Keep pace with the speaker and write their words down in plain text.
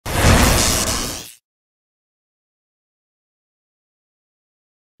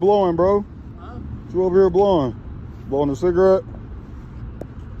Blowing, bro? Huh? What you over here blowing? Blowing a cigarette?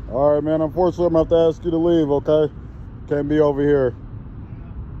 All right, man. Unfortunately, I'm going to have to ask you to leave, okay? Can't be over here.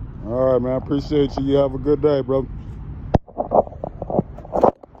 All right, man. I appreciate you. You have a good day, bro.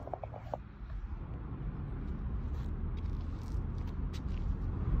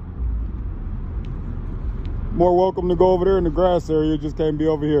 More welcome to go over there in the grass area. Just can't be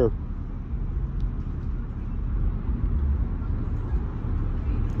over here.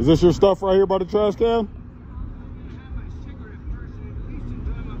 Is this your stuff right here by the trash can?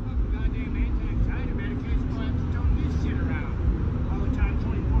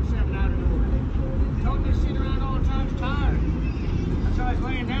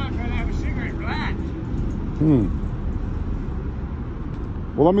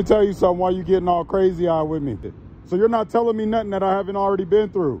 Well, let me tell you something. Why you getting all crazy-eyed with me? So you're not telling me nothing that I haven't already been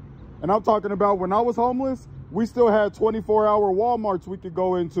through. And I'm talking about when I was homeless, we still had 24-hour Walmarts we could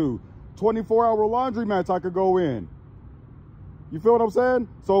go into, 24-hour laundromats I could go in. You feel what I'm saying?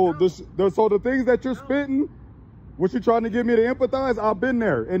 So, so the things that you're spitting, what you're trying to get me to empathize, I've been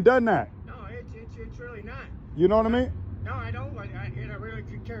there and done that. No, it's really not. You know what I mean? No, I don't. I really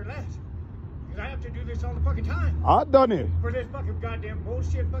could care less. Because I have to do this all the fucking time. I've done it. For this fucking goddamn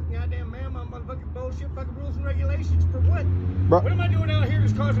bullshit, fucking goddamn motherfucking bullshit, fucking rules and regulations. For what? Bro, what am I doing out here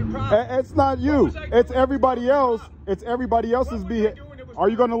that's causing a problem? It's not you. It's everybody else. It's everybody else's behavior. Are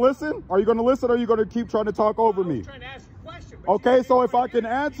you going to listen? Are you going to listen, or are you going to keep trying to talk over me? I was trying to ask you a question. Okay, so if I can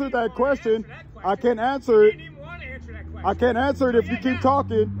answer that question, I can answer it. You didn't even want to answer that question. I can't answer it if you keep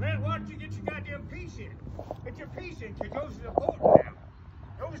talking. Well, why don't you get your goddamn piece in? Get your piece in, because those are important now.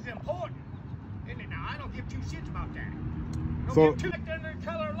 Those are important. Now, I don't give two shits about that. Don't give two shits under the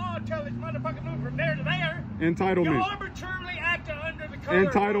color of law until this motherfucker moves from there to there. Entitlement. You arbitrarily act under the color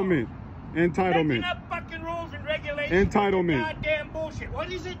Entitlement. of law. Entitlement. Making up fucking rules and regulations. Entitlement. Goddamn bullshit.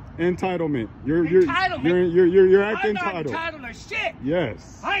 What is it? Entitlement. Entitlement. You're acting I'm not entitled. entitled to shit.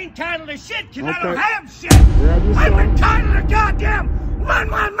 Yes. I ain't entitled to shit because I Okay. don't have shit. I'm entitled to goddamn run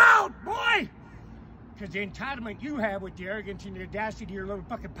my mouth, boy. Because the entitlement you have with the arrogance and the audacity of your little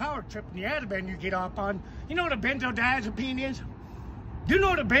fucking power trip and the Ativan you get off on, you know what a benzodiazepine is? Do you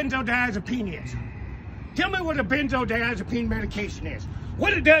know what a benzodiazepine is? Tell me what a benzodiazepine medication is.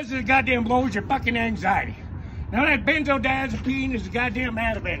 What it does is it goddamn lowers your fucking anxiety. Now that benzodiazepine is the goddamn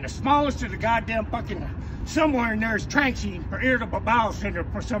Ativan, the smallest of the goddamn fucking, somewhere in there is Tranxene for irritable bowel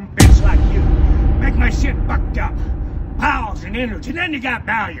syndrome for some bitch like you. Make my shit fucked up. Bowels and innards, and then you got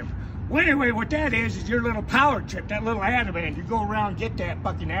Valium. Well, anyway, what that is your little power trip, that little Ativan. You go around and get that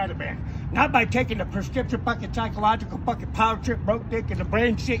fucking Ativan. Not by taking the prescription fucking psychological fucking power trip, broke dick, and the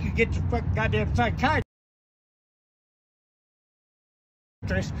brain shit you get your fucking goddamn psychologist.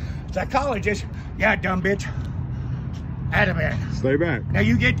 Yeah, dumb bitch. Ativan. Stay back. Now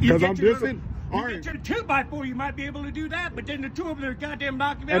you get because I'm different. You get to the 2x4, you might be able to do that, but then the two of them are goddamn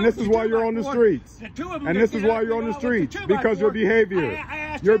knocking out. And this is why you're on the streets. The two of them and this is why you're on the streets, because your behavior.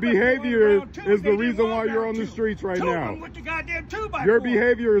 Your behavior is the reason why you're on the streets right now. With the goddamn 2x4. Your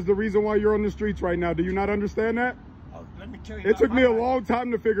behavior is the reason why you're on the streets right now. Do you not understand that? Oh, let me tell you. It took me a long time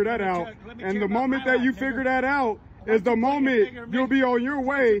to figure that out. And the moment that you figure that out is the moment you'll be on your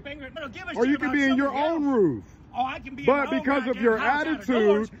way, or you can be in your own roof. Oh, I can be but because of your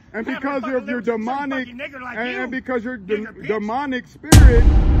attitude and because of your demonic and because your demonic spirit,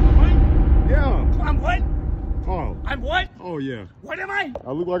 yeah. I'm what? Oh. I'm what? Oh yeah. What am I?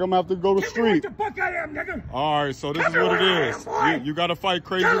 I look like I'm gonna have to go to the street. What the fuck I am, nigga? All right, so this is what it is. You gotta fight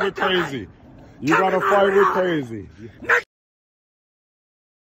crazy with crazy. You gotta fight with crazy.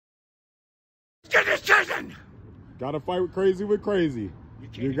 Get this decision. Gotta fight with crazy with crazy.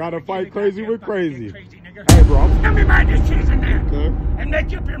 You gotta fight crazy with crazy. Hey, bro. Tell me my decision then. Okay. And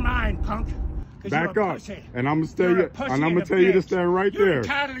make up your mind, punk. Back up. And I'm gonna tell you to stand right there. You're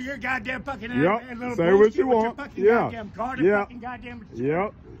entitled to your goddamn fucking Yep. Say what you want. Yeah. Yeah.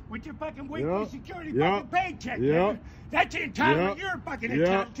 Yep. With your fucking weekly security fucking paycheck. Yep. That's the entitlement you're fucking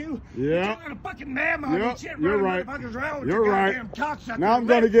entitled to. Yeah. You're a fucking mammal and shit. You're right. You're right. Now I'm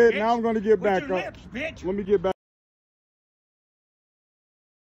gonna get back up. Let me get back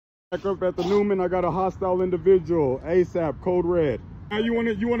up at the Newman. I got a hostile individual, ASAP, code red. Now you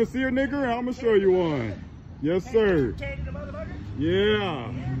wanna see a nigger? I'm gonna show you one. Yes, sir. Yeah.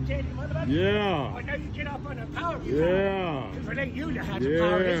 Yeah. Well, now you get off on the power. Yeah. Because it ain't you that has the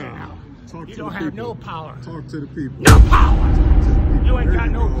power, is it now? You don't have no power. Talk to the people. No power. You ain't got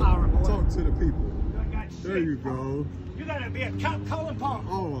no power, boy. Talk to the people. You ain't got shit. There you go. You gotta be a cop calling punk.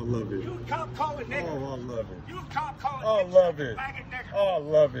 Oh, I love it. You cop calling nigga. Oh, I love it. You cop calling I love it. faggot nigga. Oh, I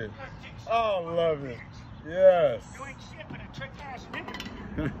love it. Oh, I love it. Yes. You ain't shit but a trick ass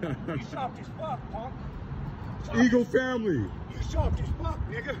nigga. You soft as fuck, punk. Eagle family. You soft as fuck,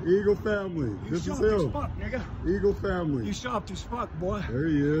 nigga. Eagle family. You This is soft as him. fuck, nigga. Eagle family. You soft as fuck, boy. There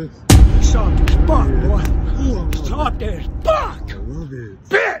he is. You soft as fuck, Yeah. boy. Ooh, Soft as fuck, I love it.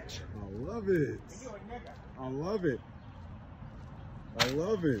 bitch. I love it. You a nigga. I love it. I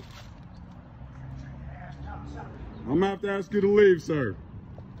love it. I'm gonna have to ask you to leave, sir.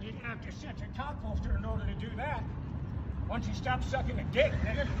 You're gonna have to set your top poster in order to do that. Once you stop sucking a dick,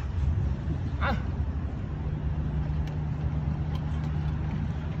 nigga. Huh?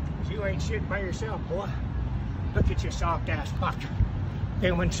 You ain't shit by yourself, boy. Look at your soft ass fuck.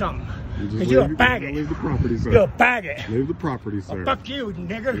 Doing something. You're a faggot. Leave the property, sir. You're a faggot. Leave the property, sir. Well, fuck you,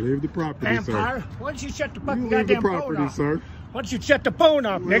 nigga. Leave the property, Vampire. sir. Once you shut the You fucking leave the goddamn property, phone off. sir. Once you shut the phone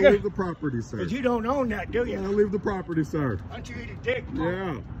off, Leave nigga. the property, sir. Because you don't own that, do you? Leave the property, sir. Why don't you eat a dick, punk?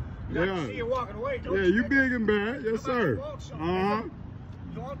 Yeah. I Yeah. see you walking away, don't Yeah, you? you nigga? big and bad. Yes, sir. You want some, Uh-huh. nigga?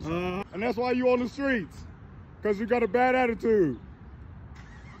 You want some? And that's why you on the streets. Because you got a bad attitude.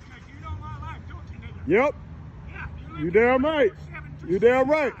 Because you know my life, don't you, nigga? Yep. Yeah, You live damn in right. 7 You damn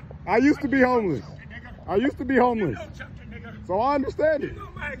right. I used to be homeless. nigga. I used to be You homeless. know something, nigga. So I understand You it. know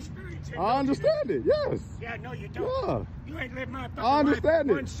my experience here, I don't you, understand it. Yes. nigga? Yeah, no, you don't. Yeah. You ain't lived my fucking I understand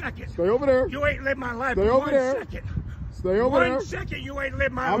life it. 1 second. Stay over there. You ain't lived my life Stay for over 1 there. second. Stay over 1 there. second, you ain't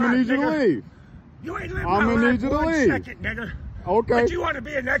lived my I'm life, gonna need you to nigga. leave. You ain't lived I'm my gonna life need you to 1 leave. second, nigga. Okay. But you want to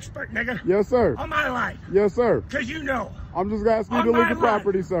be an expert, nigga. Yes, sir. On my life. Yes, sir. Because you know. I'm just asking you On to leave my the life.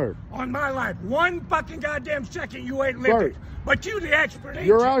 property, sir. On my life. 1 fucking goddamn second you ain't lived Sir. it. But you the expert, ain't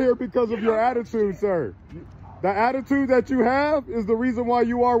You're you? out here because of You your know what? attitude, sir. The attitude that you have is the reason why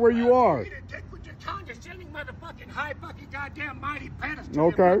you are where you are. You eat a dick with your condescending motherfucking high fucking goddamn mighty pedestal.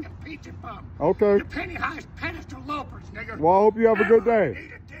 Okay. You fucking pizza bum. Okay. You penny high pedestal lopers, nigga. Well, I hope you have a good day.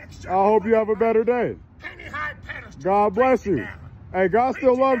 Eat a dick, I suck hope a you have a fucking better day. penny high pedestal. God bless you. Reach it down. Hey, God still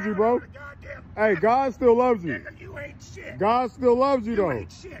Reach it loves you, down bro. over the goddamn Hey, God still loves you. nigga, you ain't shit. God still loves you, You though.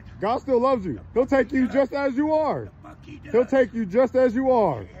 ain't shit. God still loves you. He'll take you just as you are. Fuck he does. He'll take you just as you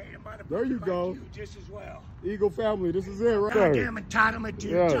are. Hate a motherfucker There you like go. You just as well. Eagle family, this is it right there. Goddamn entitlement to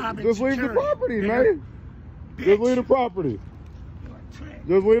your Yeah, job and just leave the security, property, nigga. man. Bitch. Just leave the property. You're a trick.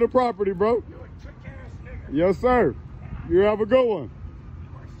 Just leave the property, bro. You're a trick ass nigga. Yes, sir. You have a good one.